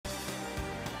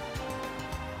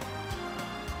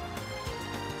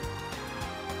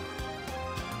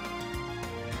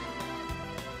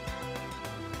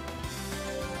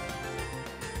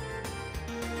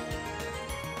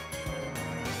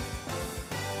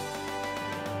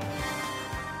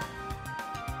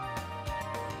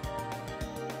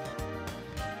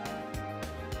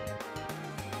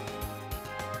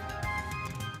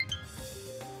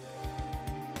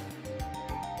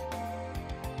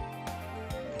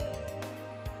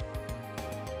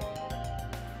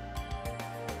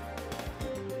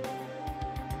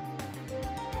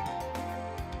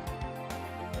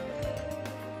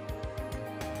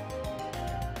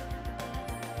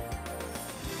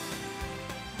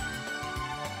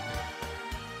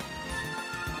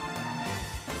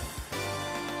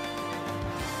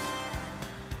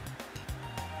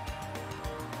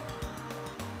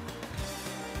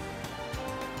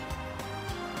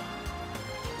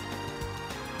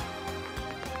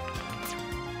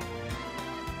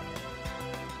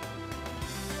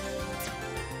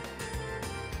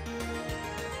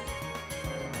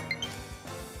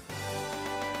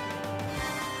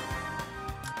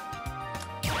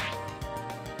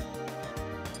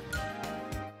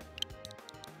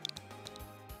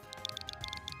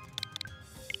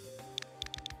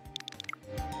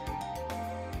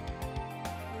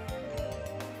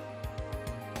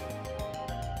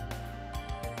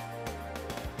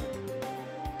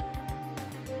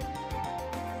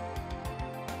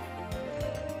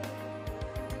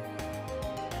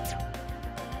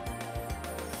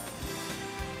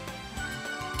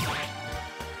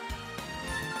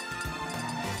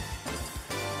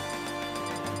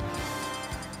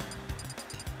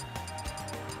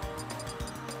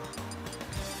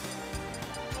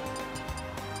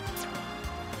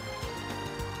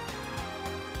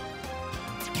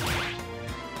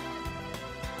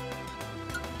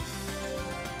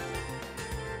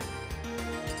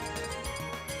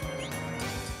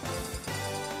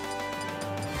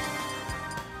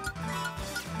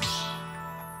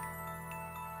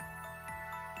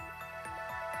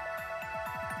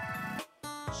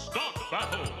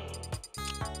battle.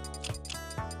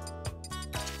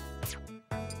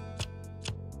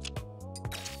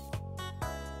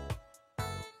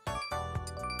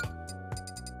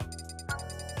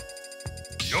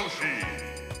 Yoshi.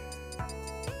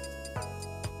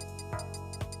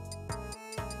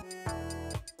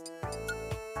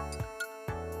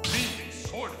 Riiiiii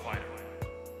sword fighter.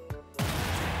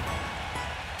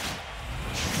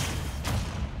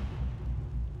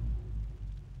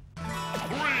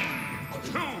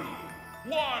 3, 2,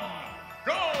 1,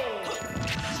 go!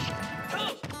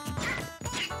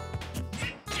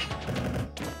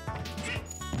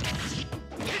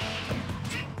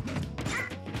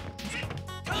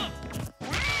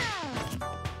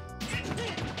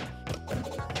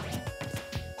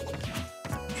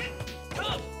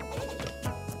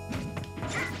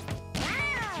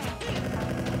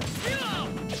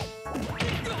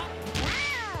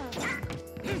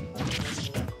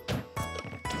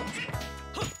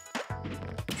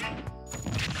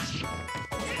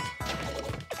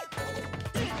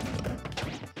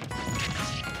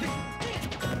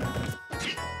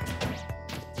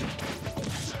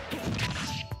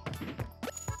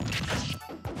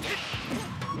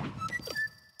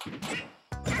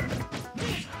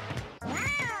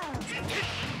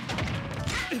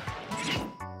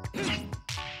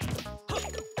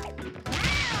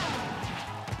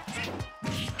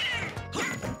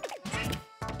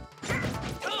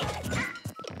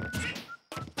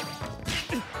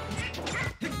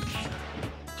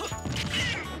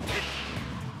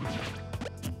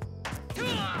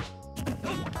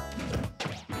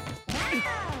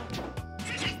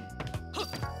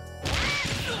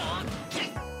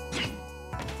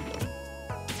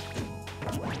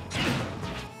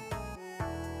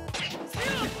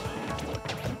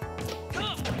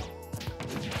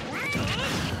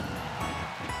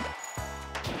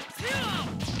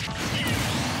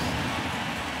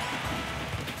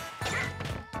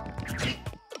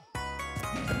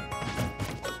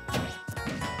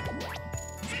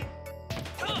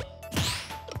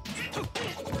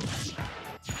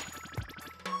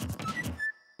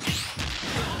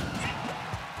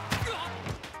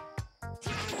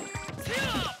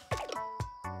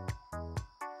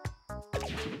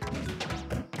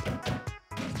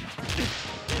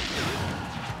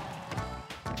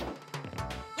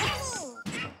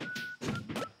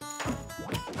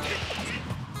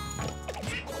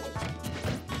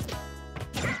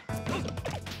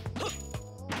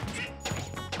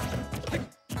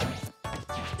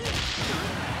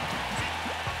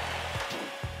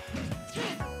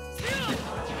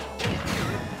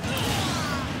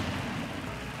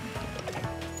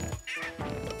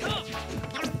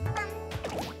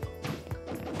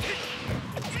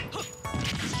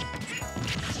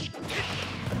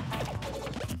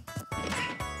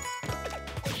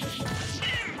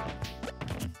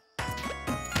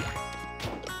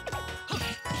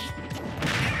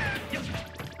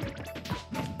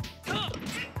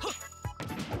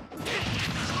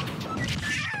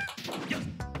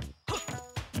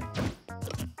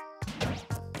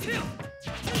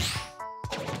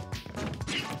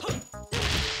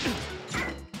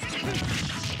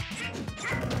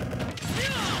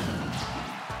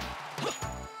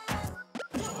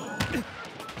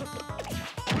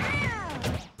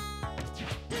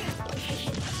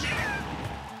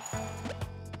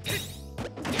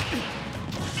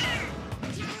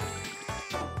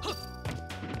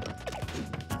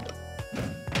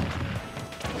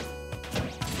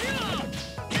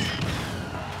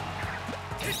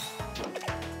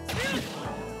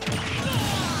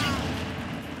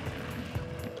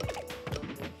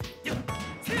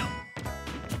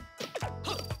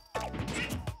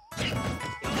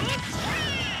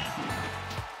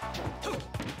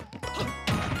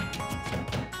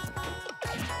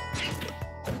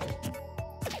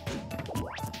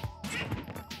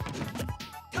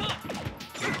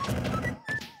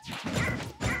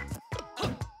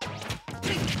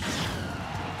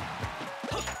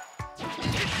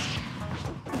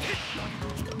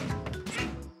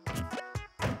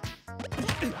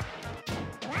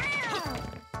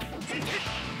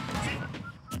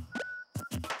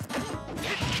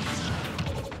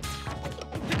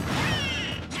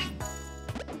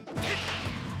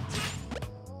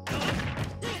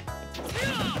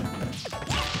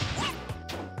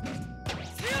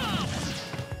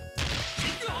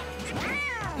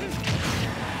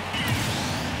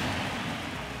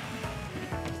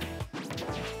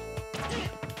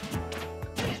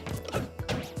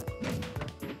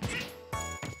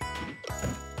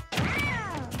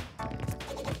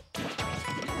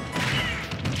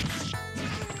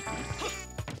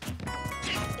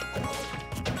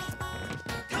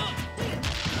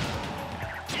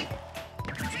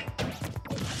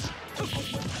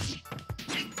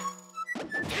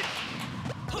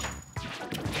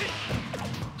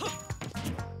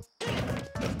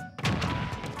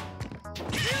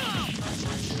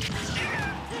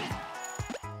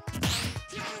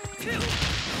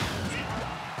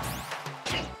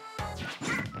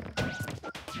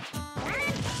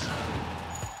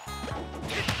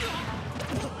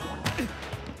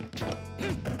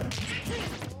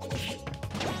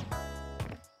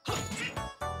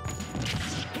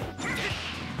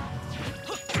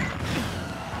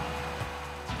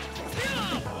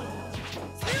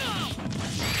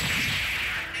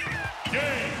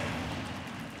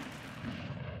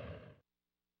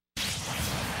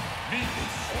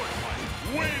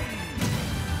 wins.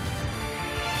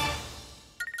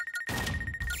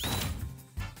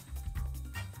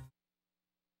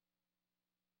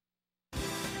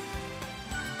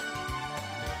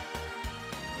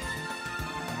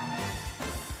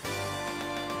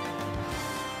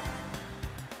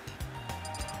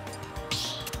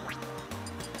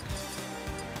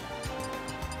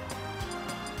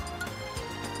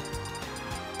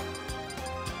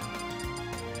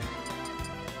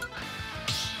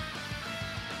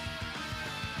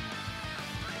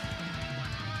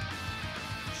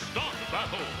 Start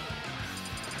battle.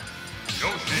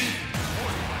 Yoshi.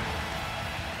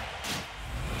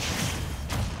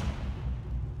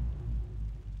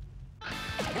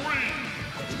 3,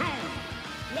 2,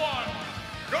 1,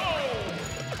 go!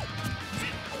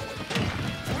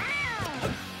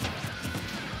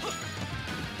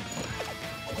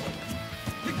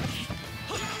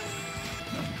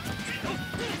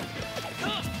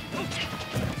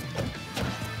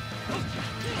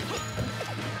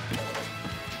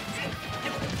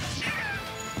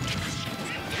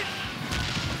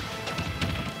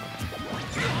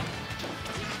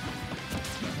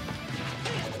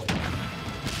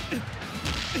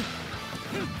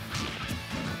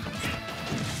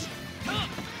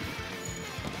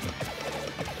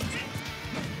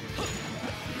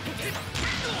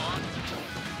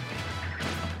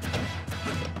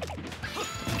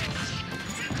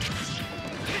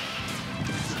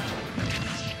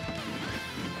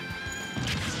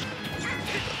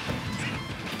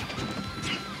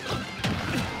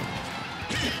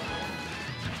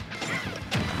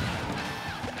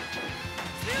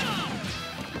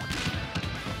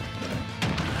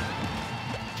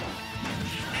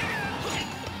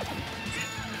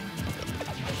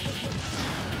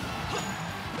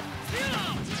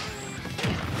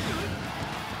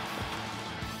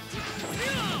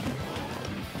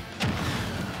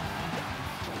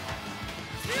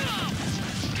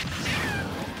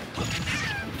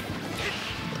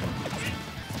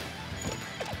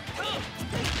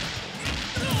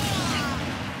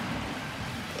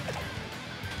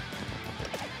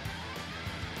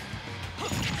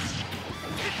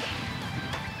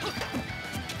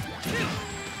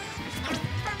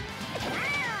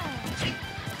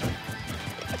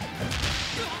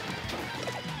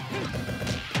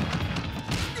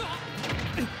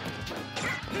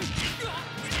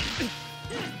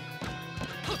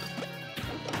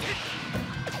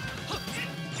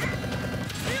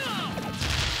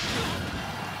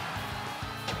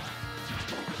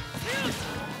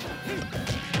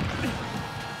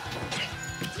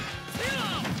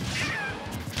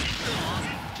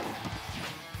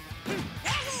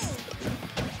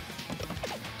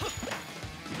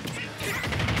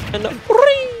 And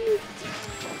Riiiiii!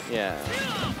 Yeah.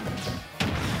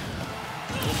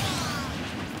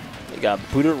 You got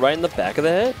booted right in the back of the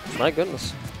head? My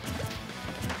goodness.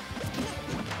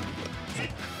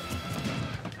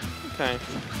 Okay.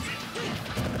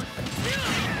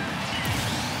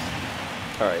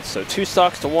 Alright, so 2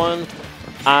 stocks to 1.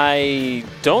 I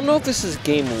don't know if this is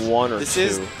game 1 or 2. This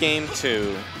is game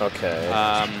 2. Okay.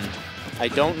 I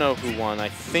don't know who won. I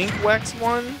think Wex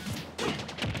won.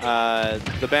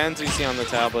 The bands we see on the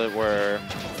tablet were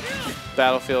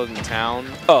Battlefield and Town.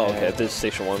 Oh, okay. This is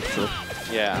Station 1 for sure.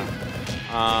 Yeah.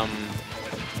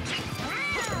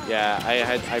 Yeah,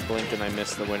 I blinked and I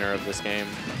missed the winner of this game.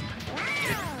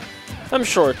 I'm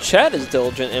sure chat is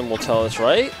diligent and will tell us,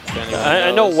 right? I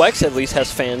know Wex at least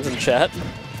has fans in chat.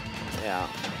 Yeah.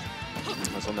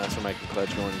 Also, Master Mike and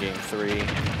Clutch going game 3.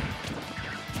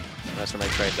 Master Mike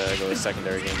tried to go to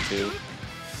secondary game 2.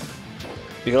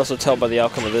 You can also tell by the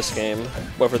outcome of this game,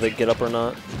 whether they get up or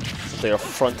not. They are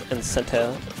front and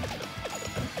center.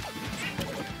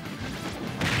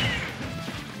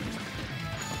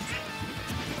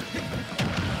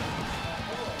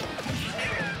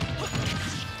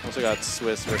 Also got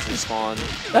Swiss versus Spawn.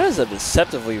 That is a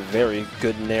deceptively very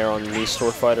good nair on Mii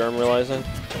Sword Fighter, I'm realizing.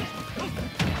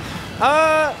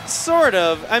 Sort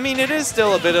of. I mean, it is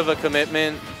still a bit of a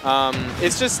commitment.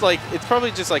 It's just like, it's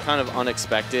probably just like kind of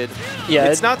unexpected. Yeah,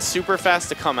 it's not super fast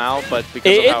to come out, but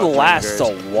because of it how it lasts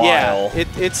a while. Yeah,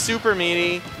 it's super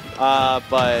meaty,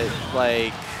 but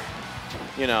like,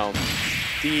 you know,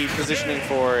 the positioning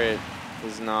for it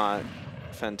is not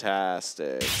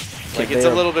fantastic. Like, it's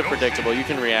a little bit predictable. You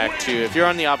can react to, if you're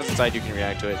on the opposite side, you can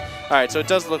react to it. All right, so it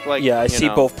does look like, yeah, I see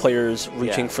both players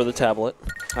reaching for the tablet.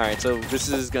 All right, so this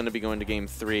is going to be going to game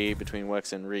 3 between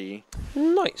Wex and Riiiiii.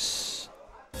 Nice.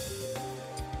 If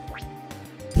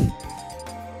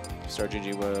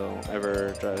StarGG will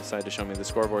ever decide to show me the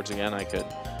scoreboards again, I could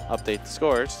update the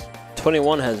scores.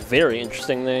 21 has very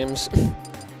interesting names.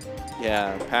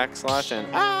 Yeah, pack slash and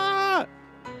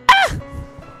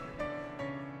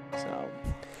So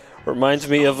reminds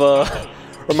me of the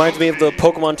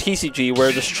Pokemon TCG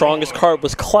where the strongest card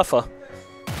was Cleffa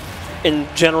in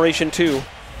Generation 2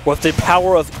 with the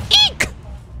power of Eek.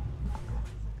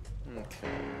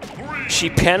 okay. She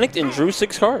panicked and drew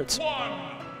 6 cards.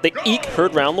 The Eek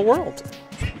heard round the world.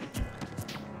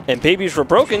 And babies were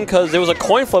broken because there was a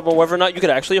coin flip on whether or not you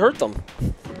could actually hurt them.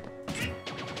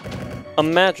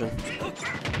 Imagine.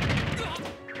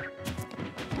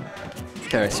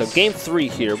 Alright, so game 3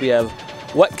 here. We have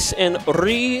Wex and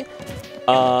Riiiii.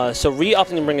 So Riiiii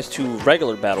opting to bring us to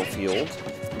regular battlefield.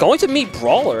 Going to meet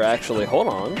Brawler, actually. Hold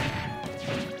on.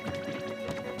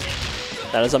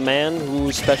 That is a man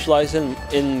who specializes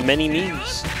in many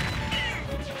knees.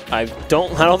 I don't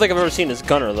think I've ever seen his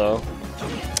gunner, though.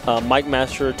 Mike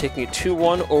Master taking it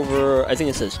 2-1 over, I think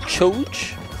it says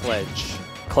Choj?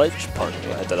 Cledge? Pardon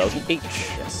me, I thought that was an H.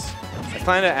 Yes. I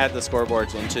plan to add the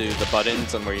scoreboards into the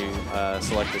buttons and where you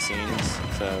select the scenes,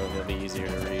 so it'll be easier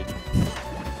to read.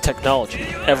 Technology,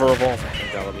 ever evolving. I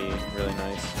think that'll be really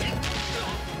nice.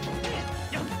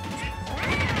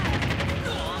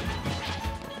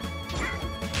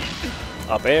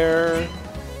 Up air.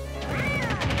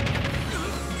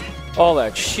 All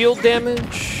that shield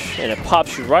damage, and it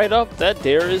pops you right up. That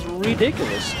dare is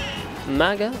ridiculous.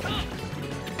 My God.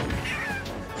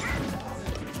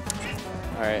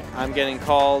 Alright, I'm getting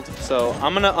called, so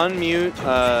I'm going to unmute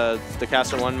the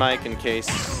Caster 1 mic in case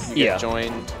you get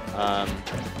joined.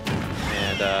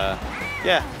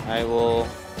 Yeah, I will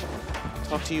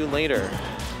talk to you later.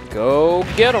 Go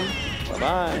get him.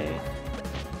 Bye-bye.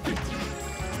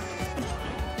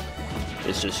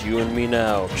 It's just you and me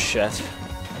now, Chet.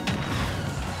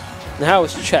 And how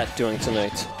is Chet doing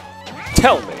tonight?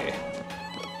 Tell me.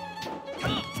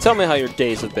 Tell me how your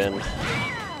days have been.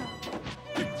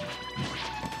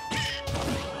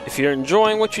 If you're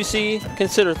enjoying what you see,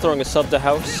 consider throwing a sub to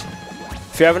House.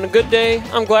 If you're having a good day,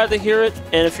 I'm glad to hear it.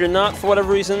 And if you're not, for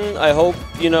whatever reason, I hope,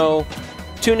 you know,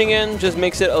 tuning in just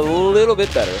makes it a little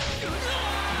bit better.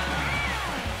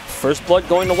 First blood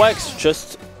going to Wex,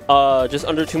 just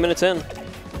under 2 minutes in.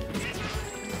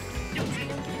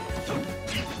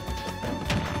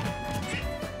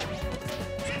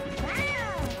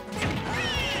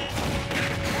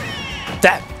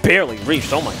 That barely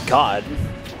reached, oh my God.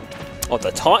 Oh,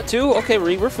 the taunt too? Okay,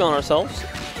 Riiiii, we're feeling ourselves.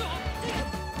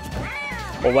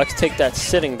 Will Wex take that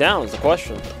sitting down is the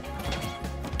question.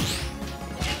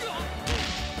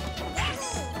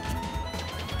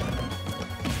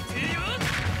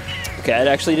 Okay, I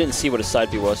actually didn't see what his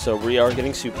side B was, so we are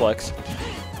getting suplex.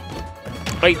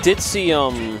 I did see,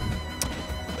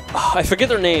 I forget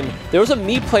their name. There was a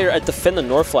Mii player at Defend the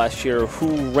North last year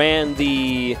who ran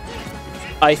the,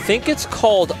 I think it's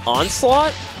called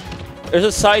Onslaught. There's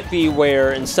a side B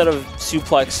where instead of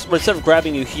suplex, or instead of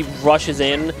grabbing you, he rushes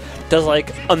in, does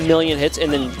like a million hits,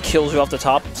 and then kills you off the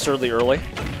top absurdly early.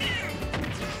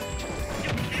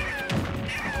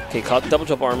 Okay, caught double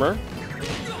jump armor.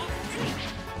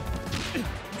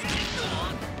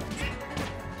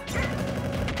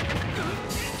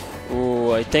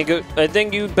 Ooh, I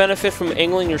think you'd benefit from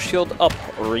angling your shield up,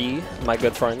 Riiiii, my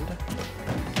good friend.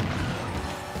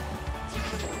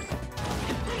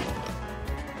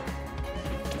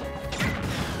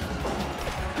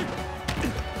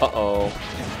 Uh-oh.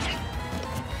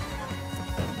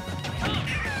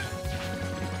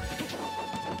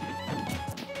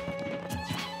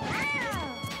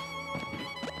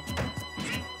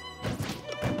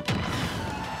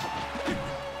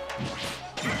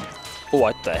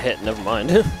 What the hit? Never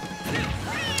mind.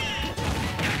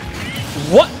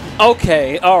 What?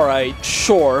 Okay, alright,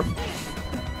 sure.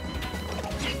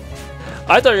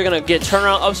 I thought you were going to get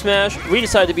turnaround up smash. We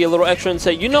decided to be a little extra and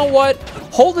say, you know what?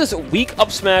 Hold this weak up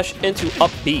smash into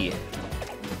up B.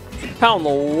 How in the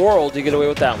world do you get away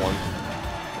with that one?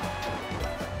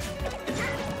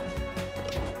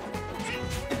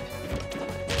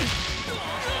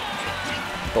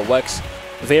 But Wex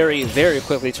very, very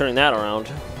quickly turning that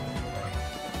around.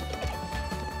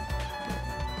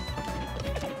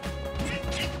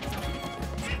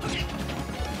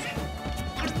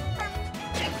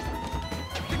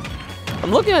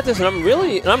 I'm looking at this and I'm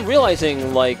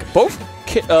realizing like both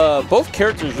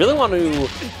characters really want to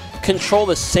control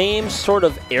the same sort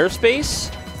of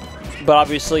airspace, but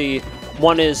obviously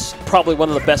one is probably one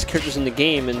of the best characters in the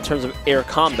game in terms of air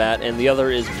combat, and the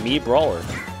other is Mii Brawler.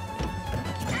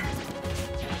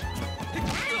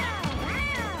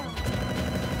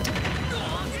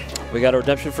 We got a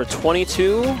redemption for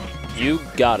 22. You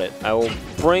got it. I will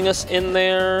bring us in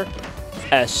there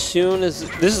as soon as...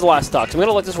 This is the last stock, so I'm going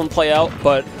to let this one play out,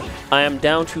 but I am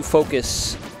down to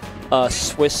focus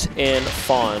Swiss and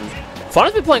Fawn. Fawn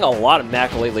has been playing a lot of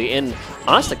Mac lately, and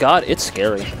honest to God, it's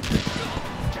scary.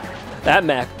 That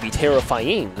Mac be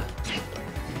terrifying.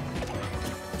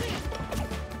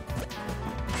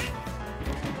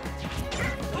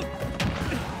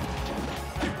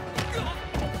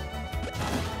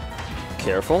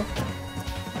 Careful.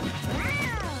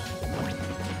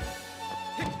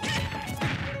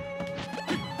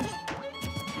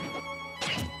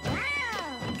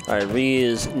 Alright, Riiiii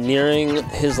is nearing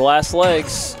his last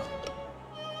legs.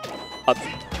 Up.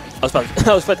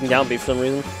 I was fighting down B for some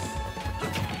reason.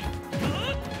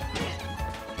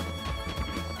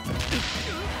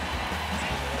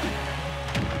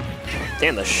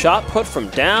 Damn, the shot put from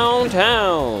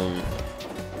downtown.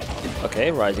 Okay,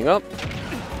 rising up.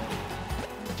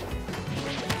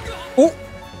 Ooh!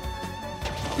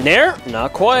 Nair?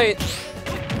 Not quite.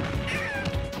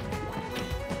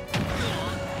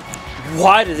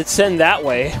 Why did it send that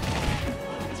way?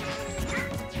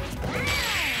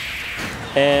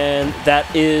 And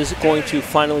that is going to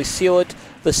finally seal it.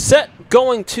 The set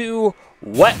going to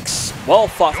Wex. Well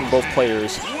fought from both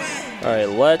players. All right,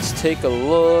 let's take a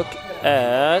look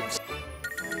at